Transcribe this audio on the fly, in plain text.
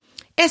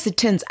As it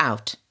turns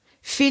out,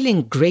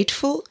 feeling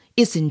grateful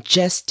isn't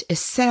just a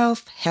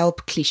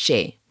self-help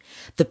cliché.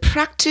 The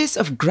practice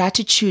of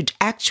gratitude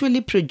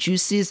actually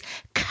produces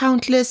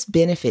countless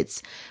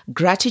benefits.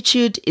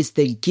 Gratitude is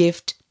the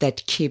gift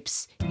that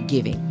keeps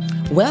giving.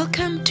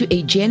 Welcome to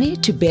A Journey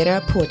to Better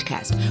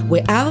podcast,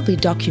 where I'll be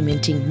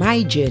documenting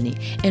my journey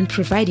and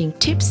providing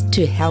tips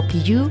to help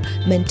you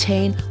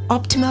maintain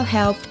optimal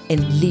health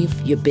and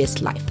live your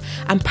best life.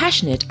 I'm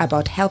passionate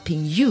about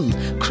helping you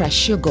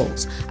crush your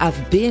goals.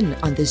 I've been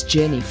on this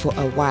journey for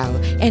a while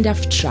and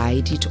I've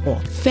tried it all.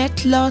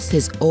 Fat loss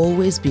has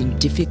always been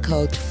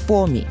difficult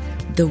for me.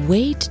 The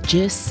weight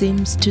just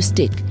seems to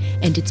stick,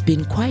 and it's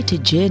been quite a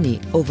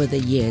journey over the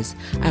years.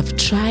 I've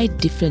tried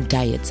different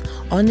diets.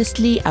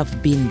 Honestly,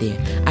 I've been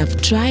there.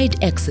 I've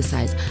tried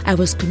exercise. I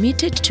was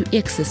committed to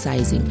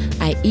exercising.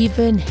 I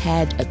even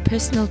had a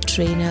personal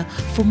trainer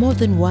for more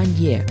than 1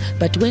 year.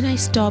 But when I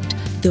stopped,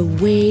 the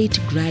weight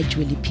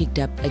gradually picked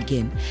up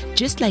again.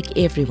 Just like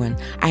everyone,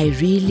 I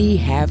really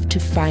have to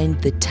find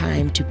the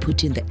time to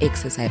put in the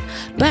exercise.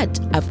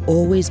 But I've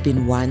always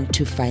been one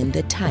to find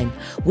the time,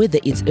 whether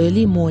it's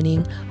early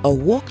morning, a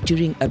walk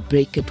during a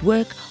break at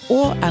work,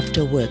 or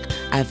after work.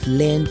 I've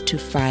learned to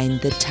find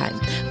the time.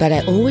 But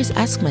I always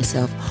ask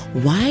myself,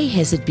 why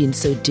has it been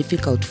so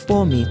difficult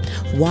for me?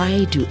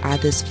 Why do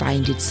others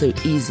find it so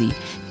easy?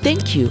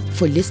 Thank you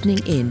for listening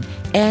in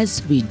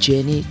as we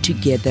journey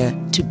together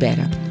to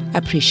better.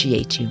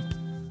 Appreciate you.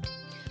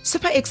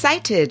 Super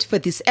excited for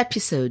this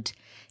episode.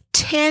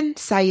 10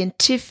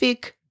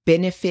 scientific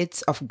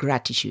benefits of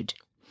gratitude.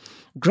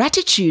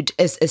 Gratitude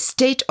as a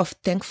state of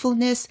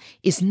thankfulness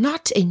is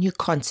not a new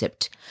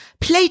concept.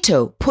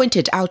 Plato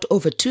pointed out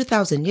over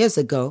 2,000 years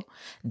ago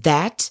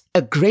that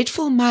a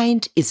grateful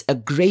mind is a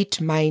great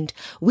mind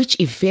which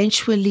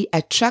eventually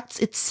attracts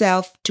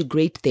itself to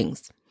great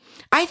things.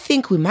 I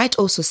think we might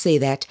also say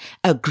that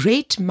a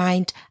great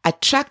mind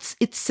attracts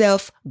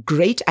itself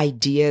great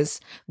ideas,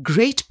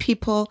 great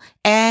people,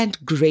 and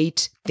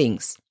great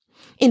things.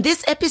 In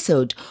this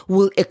episode,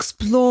 we'll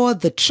explore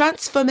the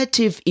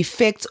transformative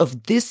effects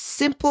of this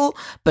simple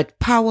but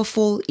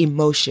powerful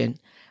emotion,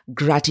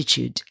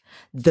 gratitude.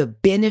 The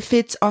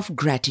benefits of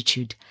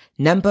gratitude.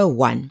 Number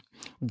 1,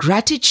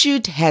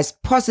 gratitude has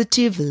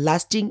positive,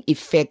 lasting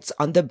effects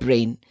on the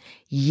brain.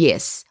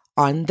 Yes,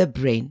 on the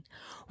brain.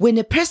 When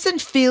a person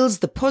feels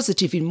the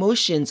positive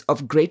emotions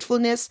of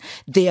gratefulness,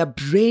 their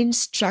brain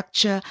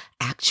structure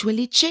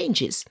actually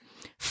changes.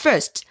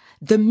 First,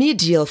 the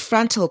medial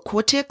frontal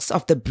cortex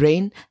of the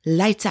brain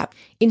lights up.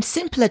 In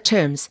simpler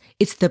terms,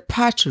 it's the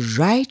part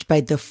right by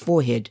the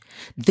forehead.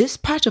 This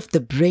part of the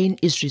brain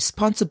is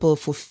responsible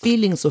for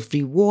feelings of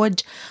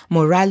reward,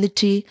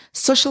 morality,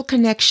 social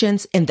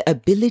connections, and the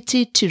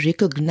ability to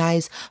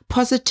recognize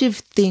positive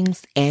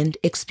things and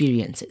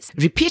experiences.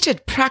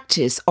 Repeated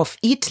practice of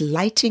it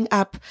lighting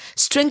up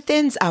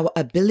strengthens our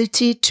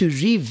ability to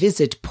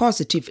revisit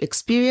positive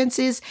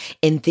experiences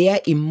and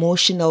their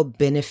emotional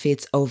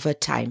benefits over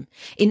time.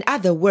 In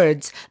other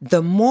words,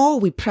 the more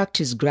we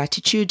practice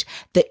gratitude,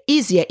 the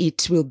easier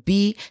it will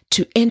be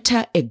to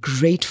enter a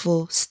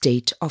grateful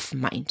state of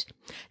mind.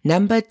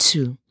 Number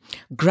 2,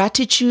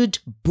 gratitude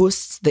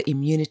boosts the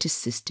immunity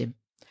system.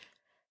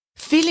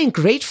 Feeling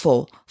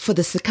grateful for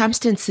the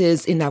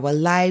circumstances in our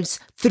lives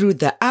through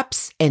the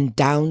ups and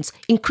downs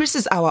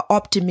increases our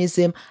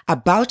optimism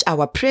about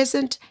our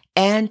present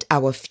and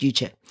our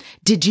future.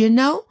 Did you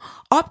know?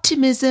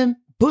 Optimism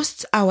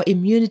boosts our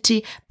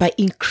immunity by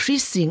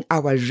increasing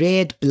our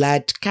red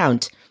blood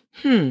count.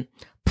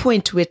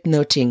 Point worth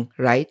noting,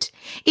 right?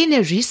 In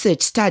a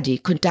research study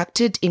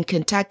conducted in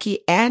Kentucky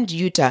and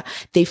Utah,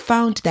 they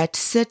found that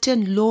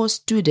certain law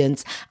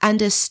students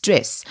under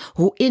stress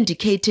who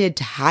indicated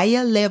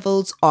higher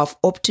levels of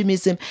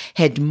optimism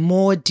had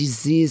more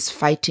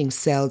disease-fighting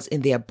cells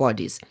in their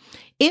bodies.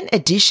 In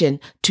addition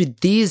to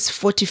these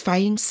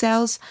fortifying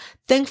cells,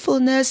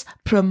 thankfulness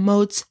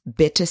promotes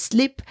better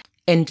sleep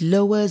and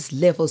lowers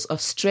levels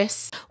of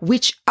stress,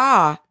 which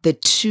are the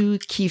 2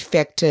 key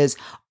factors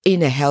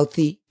in a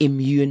healthy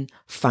immune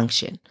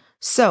function.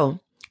 So,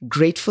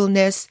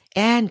 gratefulness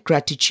and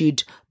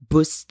gratitude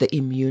boosts the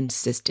immune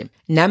system.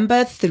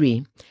 Number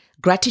 3,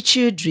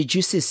 gratitude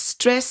reduces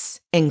stress,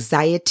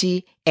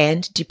 anxiety,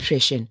 and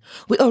depression.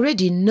 We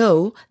already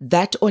know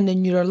that on a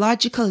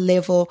neurological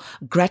level,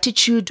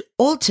 gratitude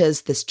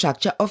alters the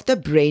structure of the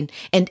brain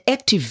and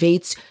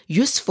activates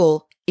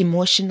useful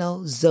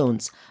emotional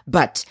zones.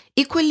 But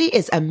equally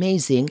as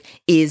amazing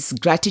is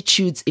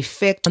gratitude's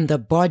effect on the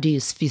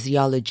body's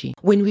physiology.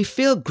 When we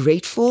feel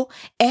grateful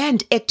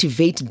and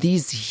activate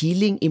these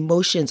healing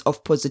emotions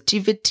of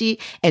positivity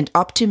and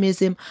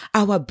optimism,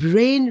 our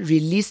brain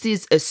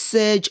releases a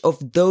surge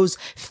of those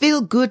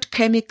feel-good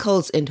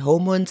chemicals and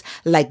hormones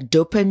like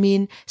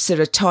dopamine,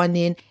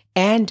 serotonin,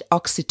 and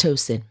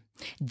oxytocin.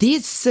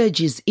 These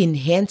surges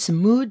enhance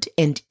mood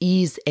and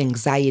ease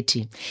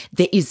anxiety.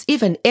 There is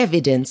even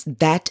evidence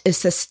that a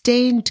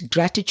sustained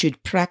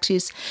gratitude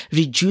practice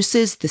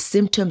reduces the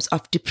symptoms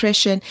of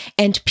depression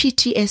and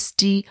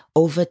PTSD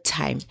over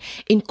time.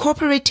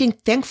 Incorporating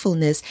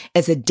thankfulness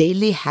as a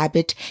daily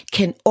habit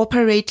can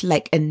operate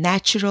like a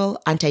natural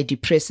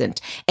antidepressant,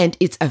 and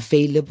it's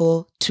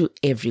available to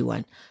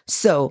everyone.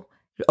 So,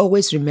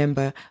 always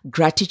remember,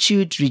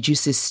 gratitude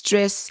reduces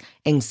stress,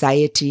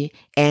 anxiety,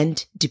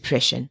 and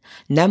depression.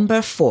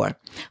 Number 4,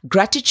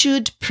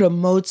 gratitude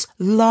promotes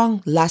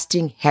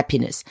long-lasting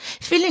happiness.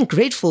 Feeling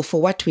grateful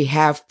for what we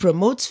have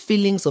promotes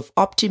feelings of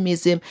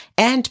optimism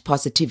and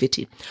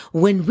positivity.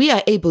 When we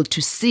are able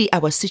to see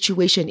our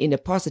situation in a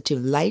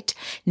positive light,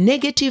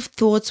 negative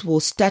thoughts will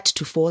start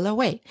to fall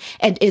away.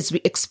 And as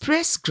we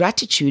express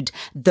gratitude,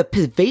 the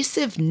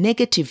pervasive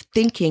negative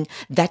thinking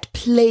that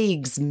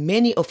plagues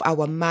many of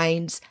our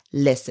minds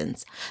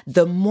lessens.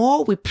 The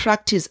more we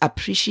practice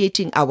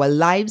appreciating our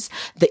lives,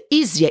 the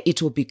easier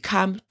it will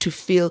become to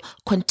feel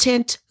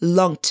content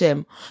long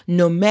term,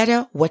 no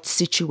matter what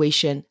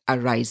situation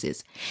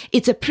arises.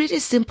 It's a pretty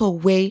simple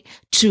way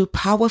to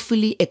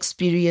powerfully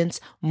experience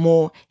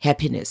more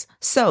happiness.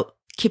 So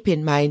keep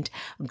in mind,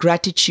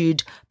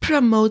 gratitude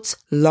promotes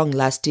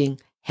long-lasting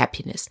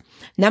happiness.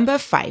 Number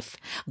 5,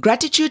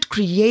 gratitude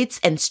creates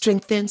and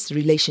strengthens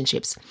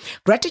relationships.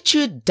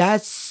 Gratitude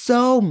does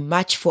so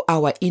much for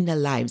our inner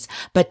lives,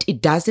 but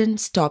it doesn't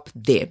stop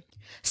there.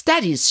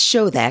 Studies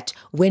show that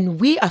when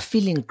we are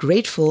feeling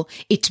grateful,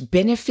 it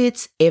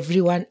benefits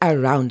everyone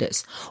around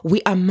us.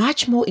 We are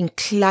much more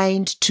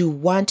inclined to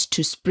want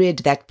to spread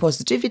that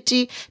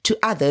positivity to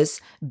others,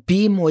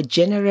 be more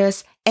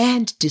generous,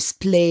 and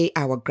display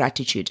our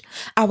gratitude.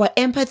 Our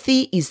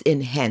empathy is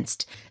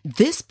enhanced.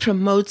 This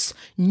promotes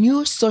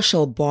new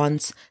social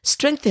bonds,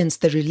 strengthens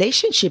the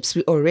relationships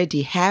we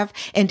already have,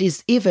 and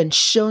is even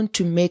shown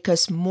to make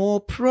us more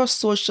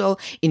pro-social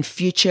in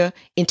future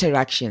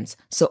interactions.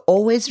 So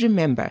always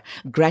remember,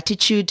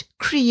 gratitude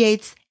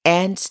creates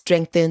and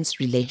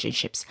strengthens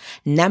relationships.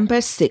 Number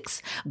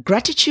 6,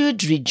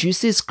 gratitude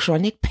reduces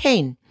chronic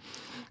pain.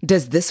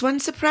 Does this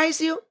one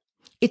surprise you?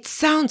 It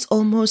sounds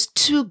almost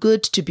too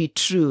good to be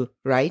true,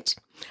 right?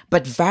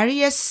 But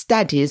various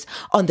studies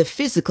on the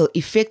physical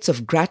effects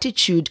of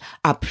gratitude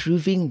are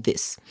proving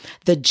this.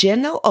 The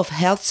Journal of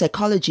Health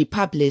Psychology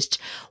published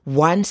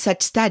one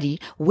such study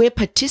where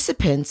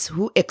participants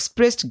who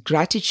expressed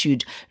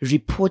gratitude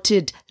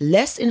reported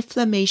less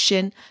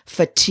inflammation,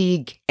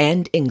 fatigue,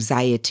 and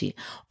anxiety.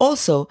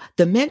 Also,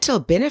 the mental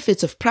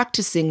benefits of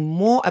practicing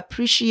more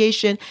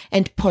appreciation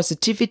and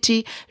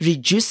positivity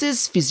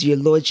reduces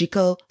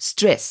physiological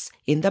stress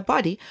in the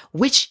body,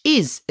 which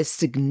is a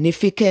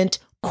significant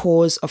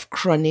cause of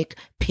chronic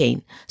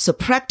pain. So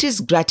practice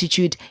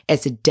gratitude,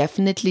 as it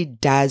definitely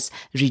does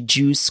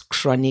reduce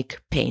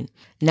chronic pain.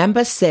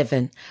 Number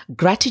 7,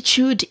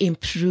 gratitude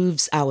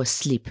improves our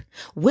sleep.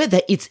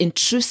 Whether it's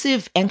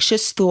intrusive,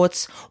 anxious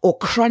thoughts or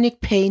chronic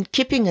pain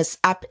keeping us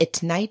up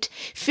at night,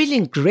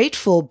 feeling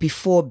grateful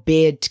before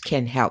bed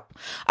can help.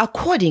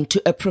 According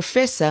to a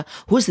professor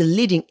who's a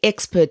leading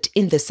expert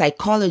in the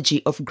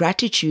psychology of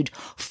gratitude,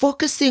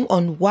 focusing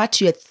on what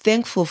you're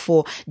thankful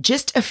for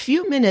just a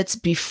few minutes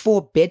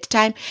before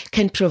bedtime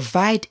can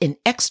provide an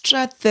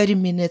extra 30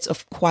 minutes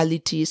of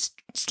quality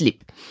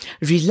sleep.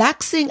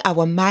 Relaxing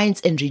our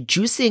minds and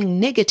reducing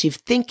negative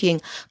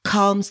thinking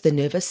calms the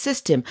nervous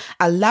system,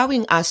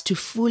 allowing us to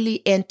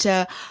fully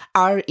enter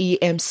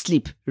REM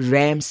sleep,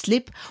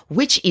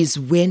 which is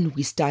when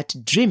we start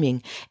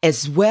dreaming,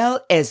 as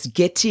well as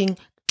getting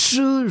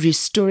true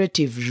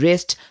restorative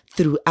rest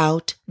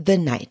throughout the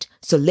night.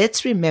 So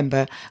let's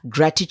remember,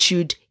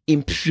 gratitude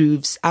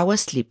improves our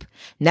sleep.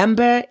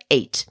 Number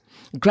 8.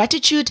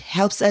 Gratitude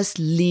helps us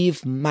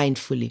live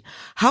mindfully.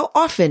 How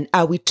often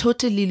are we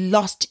totally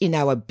lost in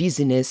our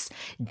busyness,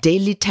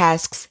 daily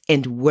tasks,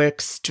 and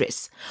work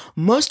stress?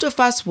 Most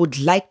of us would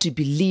like to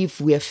believe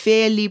we are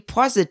fairly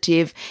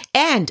positive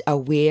and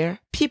aware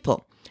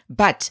people.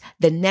 But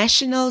the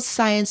National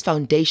Science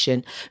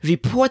Foundation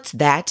reports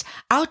that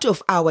out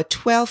of our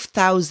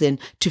 12,000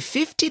 to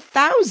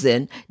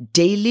 50,000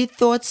 daily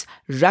thoughts,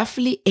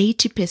 roughly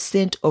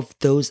 80% of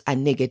those are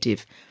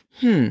negative.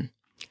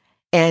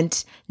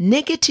 And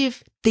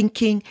negative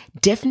thinking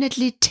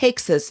definitely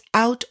takes us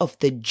out of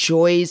the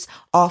joys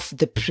of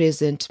the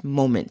present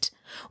moment.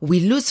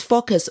 We lose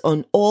focus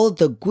on all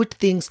the good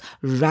things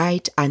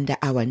right under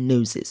our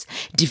noses.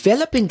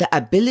 Developing the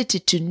ability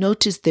to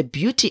notice the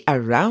beauty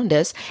around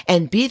us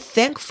and be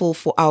thankful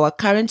for our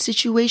current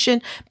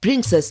situation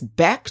brings us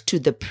back to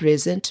the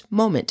present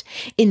moment.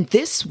 In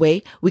this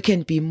way, we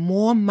can be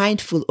more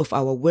mindful of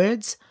our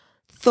words,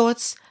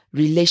 thoughts,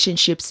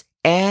 relationships,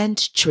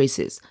 and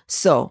choices.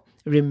 So,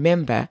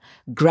 remember,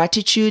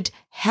 gratitude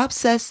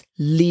helps us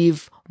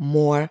live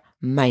more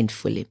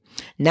mindfully.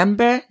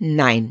 Number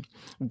 9.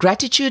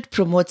 Gratitude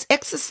promotes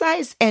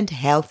exercise and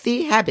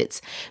healthy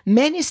habits.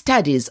 Many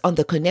studies on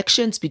the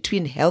connections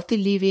between healthy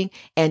living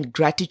and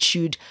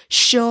gratitude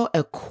show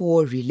a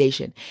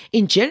correlation.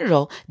 In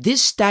general,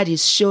 these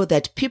studies show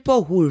that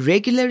people who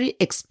regularly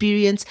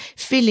experience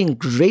feeling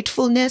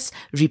gratefulness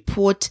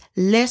report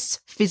less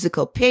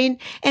physical pain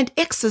and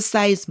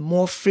exercise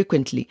more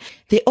frequently.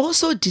 They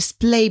also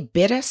display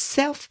better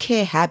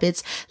self-care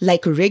habits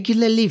like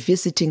regularly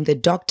visiting the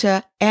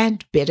doctor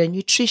and better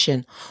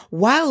nutrition.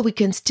 While we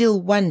can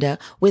still wonder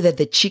whether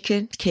the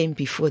chicken came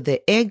before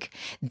the egg,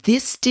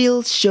 this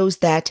still shows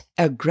that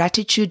a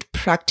gratitude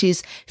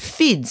practice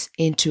feeds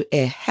into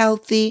a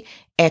healthy,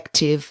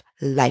 active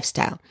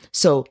lifestyle.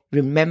 So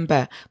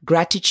remember,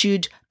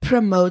 gratitude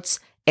promotes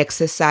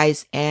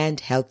exercise and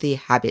healthy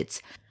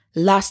habits.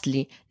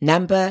 Lastly,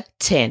 number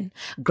 10,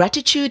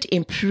 gratitude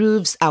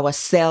improves our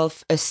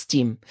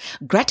self-esteem.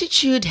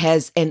 Gratitude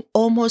has an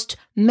almost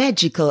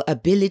magical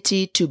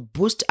ability to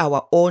boost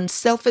our own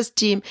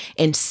self-esteem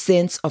and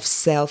sense of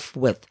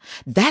self-worth.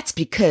 That's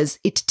because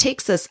it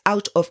takes us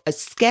out of a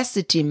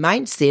scarcity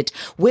mindset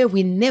where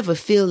we never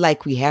feel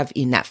like we have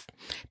enough.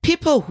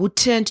 People who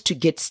tend to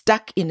get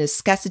stuck in a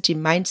scarcity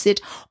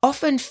mindset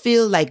often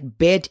feel like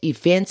bad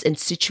events and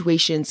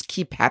situations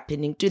keep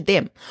happening to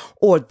them,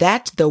 or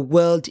that the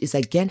world is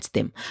against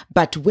them.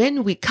 But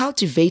when we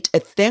cultivate a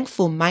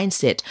thankful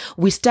mindset,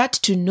 we start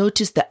to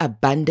notice the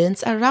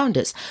abundance around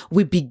us.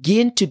 We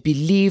begin to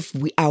believe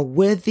we are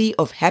worthy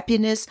of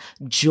happiness,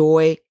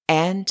 joy,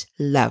 and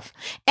love.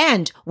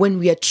 And when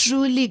we are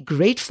truly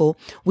grateful,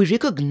 we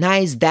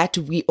recognize that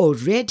we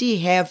already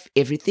have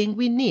everything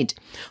we need.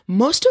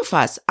 Most of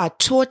us are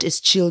taught as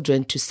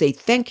children to say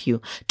thank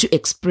you, to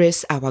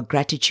express our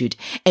gratitude.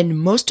 And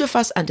most of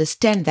us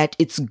understand that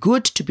it's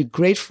good to be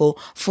grateful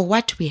for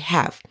what we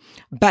have.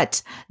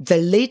 But the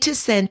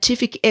latest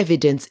scientific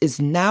evidence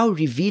is now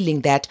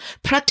revealing that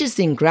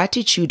practicing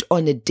gratitude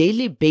on a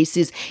daily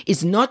basis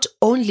is not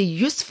only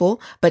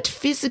useful, but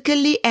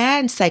physically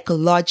and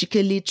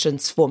psychologically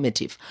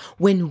transformative.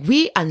 When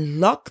we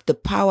unlock the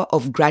power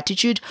of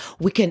gratitude,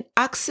 we can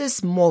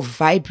access more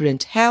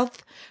vibrant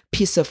health,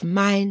 peace of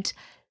mind,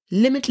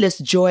 limitless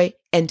joy,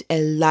 and a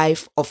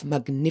life of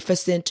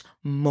magnificent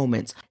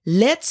moments.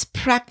 Let's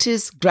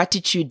practice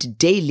gratitude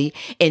daily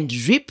and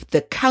reap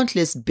the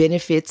countless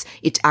benefits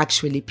it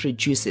actually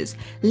produces.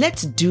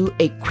 Let's do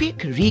a quick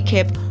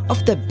recap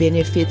of the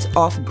benefits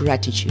of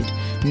gratitude.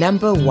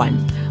 Number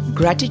 1,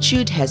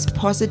 gratitude has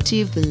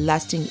positive,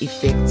 lasting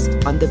effects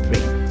on the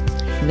brain.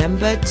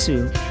 Number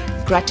 2,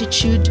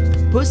 gratitude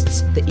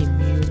boosts the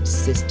immune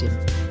system.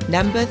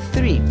 Number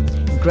 3,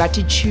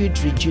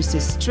 gratitude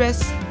reduces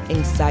stress,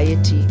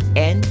 anxiety,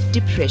 and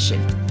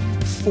depression.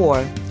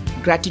 4,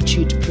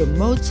 gratitude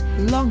promotes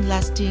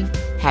long-lasting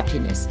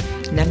happiness.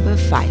 Number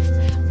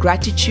 5,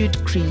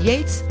 gratitude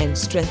creates and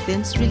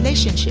strengthens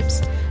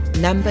relationships.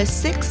 Number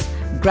 6,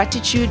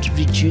 gratitude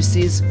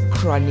reduces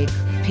chronic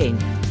pain.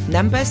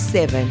 Number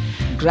 7,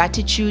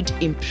 gratitude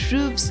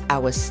improves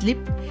our sleep.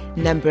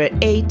 Number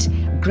 8,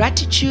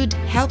 gratitude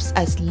helps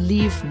us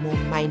live more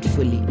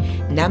mindfully.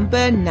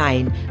 Number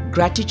 9,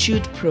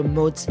 gratitude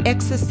promotes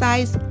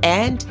exercise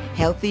and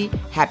healthy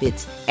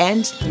habits.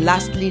 And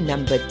lastly,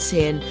 number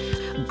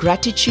 10,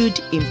 gratitude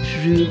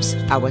improves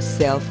our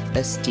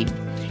self-esteem.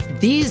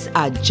 These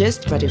are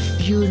just but a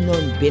few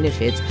known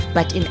benefits,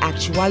 but in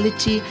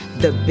actuality,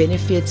 the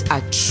benefits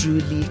are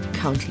truly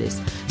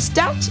countless.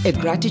 Start a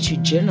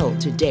gratitude journal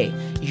today.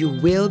 You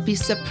will be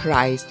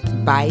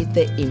surprised by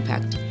the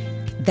impact.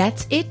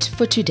 That's it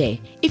for today.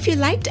 If you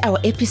liked our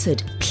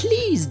episode,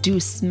 please do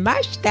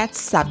smash that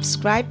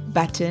subscribe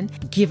button,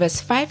 give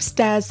us 5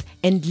 stars,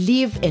 and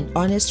leave an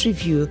honest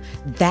review.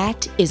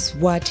 That is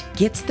what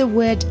gets the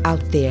word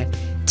out there.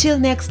 Till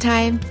next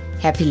time,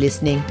 happy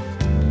listening.